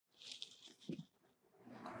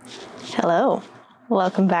Hello,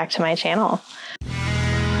 welcome back to my channel.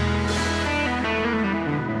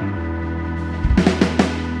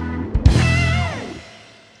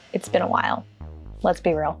 It's been a while, let's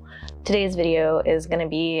be real. Today's video is going to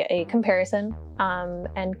be a comparison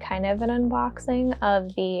and kind of an unboxing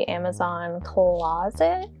of the Amazon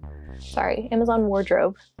Amazon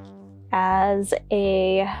wardrobe. As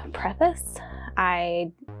a preface,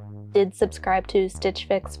 I did subscribe to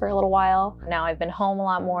StitchFix for a little while. Now I've been home a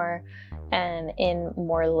lot more and in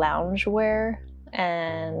more loungewear,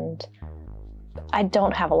 and I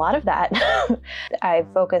don't have a lot of that. I've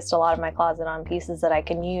focused a lot of my closet on pieces that I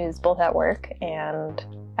can use both at work and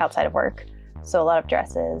outside of work. So a lot of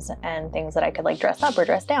dresses and things that I could like dress up or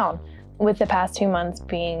dress down. With the past 2 months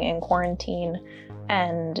being in quarantine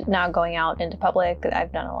and not going out into public,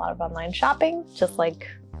 I've done a lot of online shopping, just like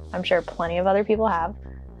I'm sure plenty of other people have.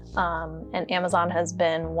 And Amazon has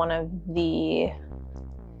been one of the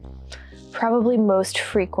probably most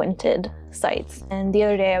frequented sites. And the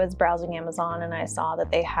other day I was browsing Amazon and I saw that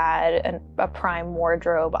they had a Prime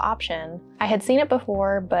wardrobe option. I had seen it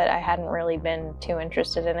before, but I hadn't really been too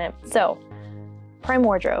interested in it. So, Prime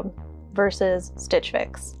wardrobe versus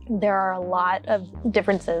StitchFix. There are a lot of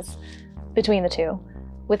differences between the two.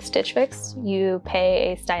 With StitchFix, you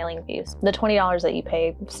pay a styling fee. The $20 that you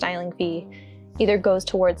pay styling fee either goes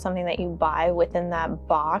towards something that you buy within that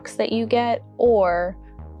box that you get, or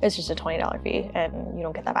it's just a $20 fee and you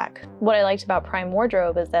don't get that back. What I liked about Prime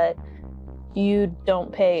Wardrobe is that you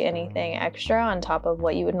don't pay anything extra on top of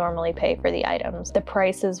what you would normally pay for the items. The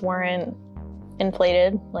prices weren't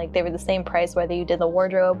inflated, like they were the same price whether you did the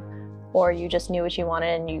wardrobe or you just knew what you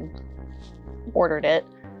wanted and you ordered it.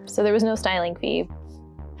 So there was no styling fee.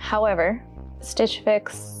 However,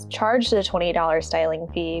 StitchFix charged a $20 styling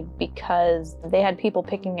fee because they had people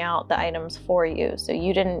picking out the items for you. So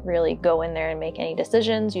you didn't really go in there and make any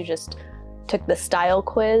decisions. You just took the style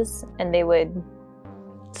quiz and they would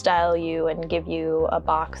style you and give you a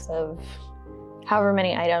box of however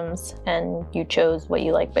many items and you chose what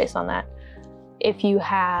you like based on that. If you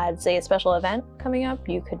had, say, a special event coming up,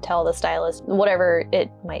 you could tell the stylist, whatever it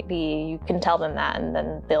might be, you can tell them that and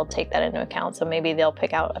then they'll take that into account. So maybe they'll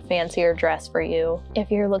pick out a fancier dress for you. If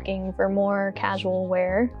you're looking for more casual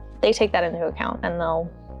wear, they take that into account and they'll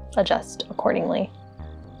adjust accordingly.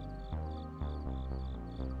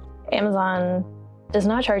 Amazon does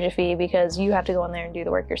not charge a fee because you have to go in there and do the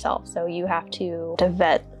work yourself. So you have to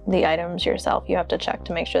vet the items yourself. You have to check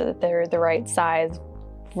to make sure that they're the right size.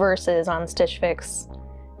 Versus on StitchFix,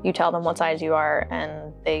 you tell them what size you are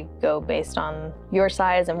and they go based on your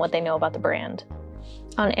size and what they know about the brand.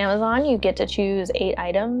 On Amazon, you get to choose 8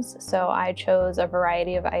 items. So I chose a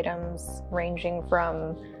variety of items ranging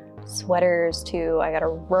from sweaters to I got a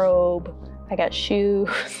robe, I got shoes.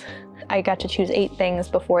 I got to choose 8 things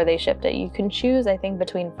before they shipped it. You can choose, I think,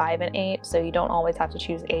 between 5 and 8, so you don't always have to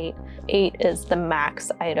choose 8. 8 is the max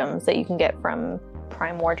items that you can get from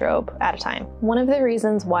Prime Wardrobe at a time. One of the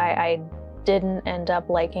reasons why I didn't end up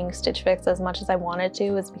liking StitchFix as much as I wanted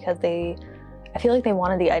to is because I feel like they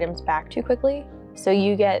wanted the items back too quickly. So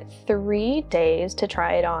you get 3 days to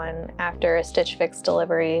try it on after a StitchFix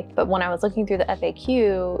delivery. But when I was looking through the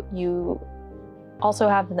FAQ, you also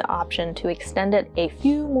have the option to extend it a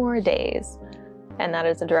few more days. And that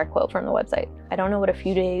is a direct quote from the website. I don't know what a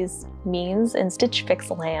few days means in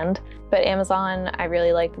StitchFix land, but Amazon, I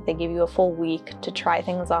really like that they give you a full week to try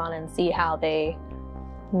things on and see how they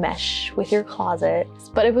mesh with your closet.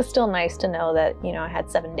 But it was still nice to know that, you know, I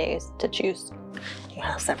had 7 days to choose.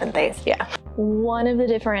 7 days, yeah. One of the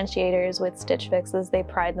differentiators with StitchFix is they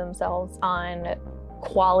pride themselves on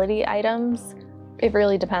quality items. It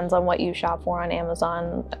really depends on what you shop for on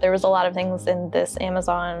Amazon. There was a lot of things in this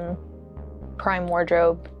Amazon Prime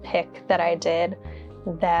Wardrobe pick that I did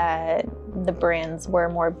that the brands were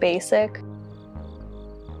more basic.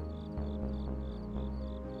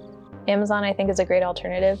 Amazon, I think, is a great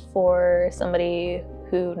alternative for somebody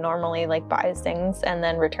who normally like buys things and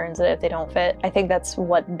then returns it if they don't fit. I think that's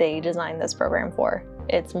what they designed this program for.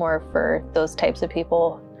 It's more for those types of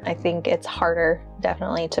people. I think it's harder,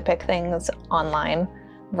 definitely, to pick things online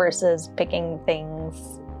versus picking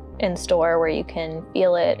things in store where you can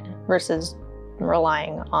feel it versus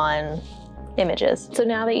relying on images. So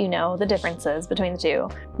now that you know the differences between the two,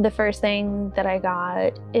 the first thing that I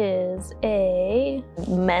got is a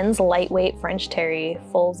men's lightweight French terry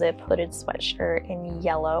full zip hooded sweatshirt in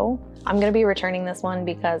yellow. I'm gonna be returning this one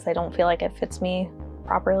because I don't feel like it fits me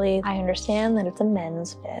properly. I understand that it's a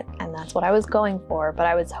men's fit and that's what I was going for, but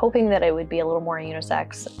I was hoping that it would be a little more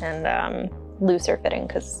unisex and looser fitting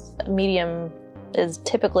because medium is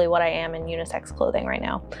typically what I am in unisex clothing right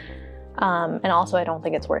now. And also I don't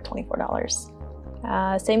think it's worth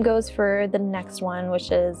 $24. Same goes for the next one,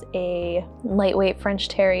 which is a lightweight French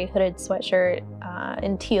terry hooded sweatshirt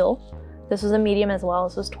in teal. This was a medium as well.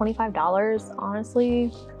 This was $25.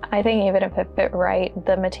 Honestly, I think even if it fit right,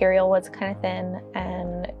 the material was kind of thin,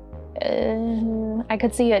 and I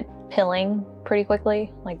could see it pilling pretty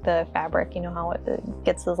quickly, like the fabric, you know how it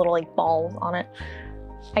gets those little like balls on it.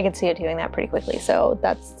 I could see it doing that pretty quickly, so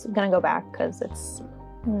that's gonna go back because it's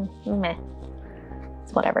meh.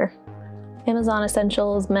 It's whatever. Amazon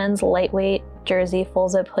Essentials men's lightweight jersey full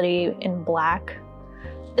zip hoodie in black.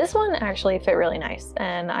 This one actually fit really nice,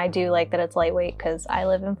 and I do like that it's lightweight because I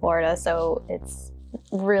live in Florida, so it's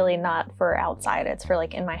really not for outside. It's for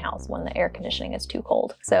like in my house when the air conditioning is too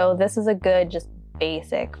cold. So this is a good just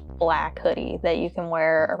basic black hoodie that you can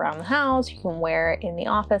wear around the house. You can wear in the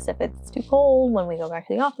office if it's too cold when we go back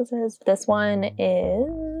to the offices. This one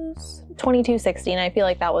is $22.60, and I feel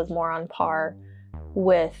like that was more on par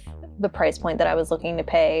with the price point that I was looking to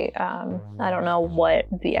pay. I don't know what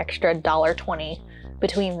the extra $1.20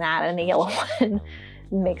 between that and the yellow one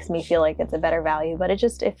makes me feel like it's a better value, but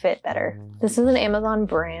it fit better. This is an Amazon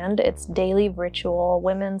brand. It's Daily Ritual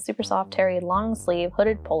women's super soft terry long sleeve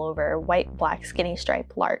hooded pullover, white black skinny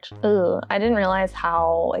stripe large. Ugh, I didn't realize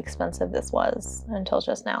how expensive this was until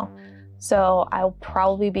just now. So I'll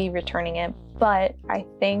probably be returning it, but I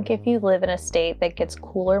think if you live in a state that gets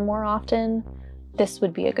cooler more often, this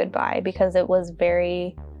would be a good buy because it was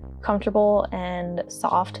very comfortable and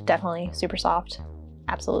soft, definitely super soft,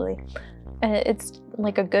 absolutely. And it's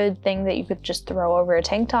like a good thing that you could just throw over a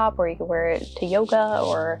tank top, or you could wear it to yoga,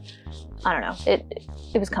 or I don't know.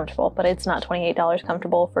 It was comfortable, but it's not $28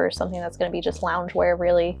 comfortable for something that's gonna be just loungewear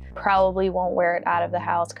really. Probably won't wear it out of the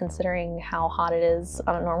house considering how hot it is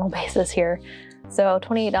on a normal basis here. So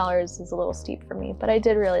 $28 is a little steep for me, but I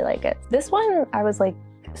did really like it. This one, I was like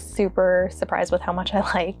super surprised with how much I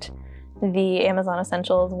liked. The Amazon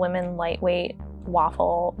Essentials women lightweight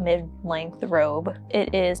waffle mid-length robe.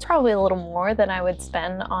 It is probably a little more than I would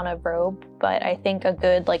spend on a robe, but I think a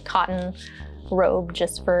good like cotton robe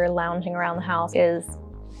just for lounging around the house is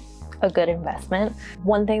a good investment.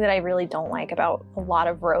 One thing that I really don't like about a lot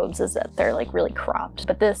of robes is that they're like really cropped,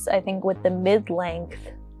 but this, I think with the mid-length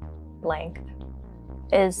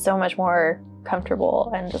is so much more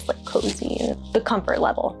comfortable and just like cozy, and the comfort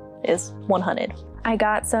level is 100. I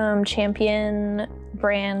got some Champion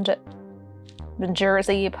brand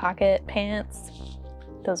jersey pocket pants.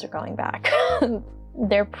 Those are going back.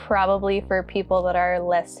 They're probably for people that are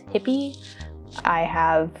less hippie. I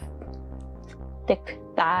have thick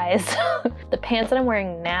thighs. The pants that I'm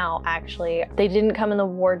wearing now, actually, they didn't come in the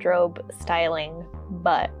wardrobe styling,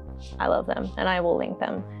 but I love them and I will link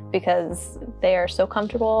them because they are so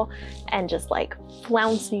comfortable and just like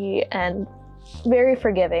flouncy and very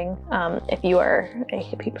forgiving if you are a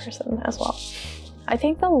hippie person as well. I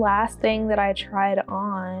think the last thing that I tried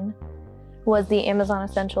on was the Amazon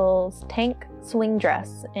Essentials tank swing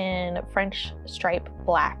dress in French stripe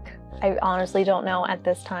black. I honestly don't know at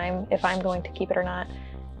this time if I'm going to keep it or not.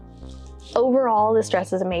 Overall, this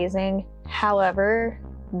dress is amazing. However,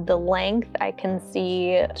 the length I can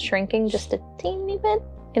see shrinking just a teeny bit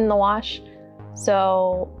in the wash.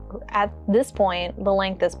 So at this point, the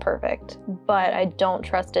length is perfect, but I don't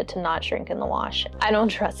trust it to not shrink in the wash. I don't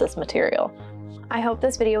trust this material. I hope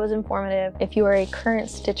this video was informative. If you are a current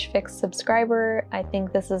StitchFix subscriber, I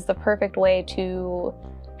think this is the perfect way to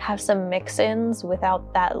have some mix-ins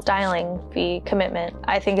without that styling fee commitment.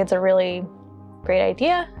 I think it's a really great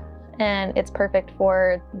idea, and it's perfect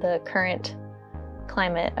for the current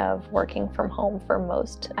climate of working from home for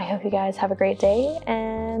most. I hope you guys have a great day,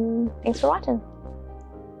 and thanks for watching.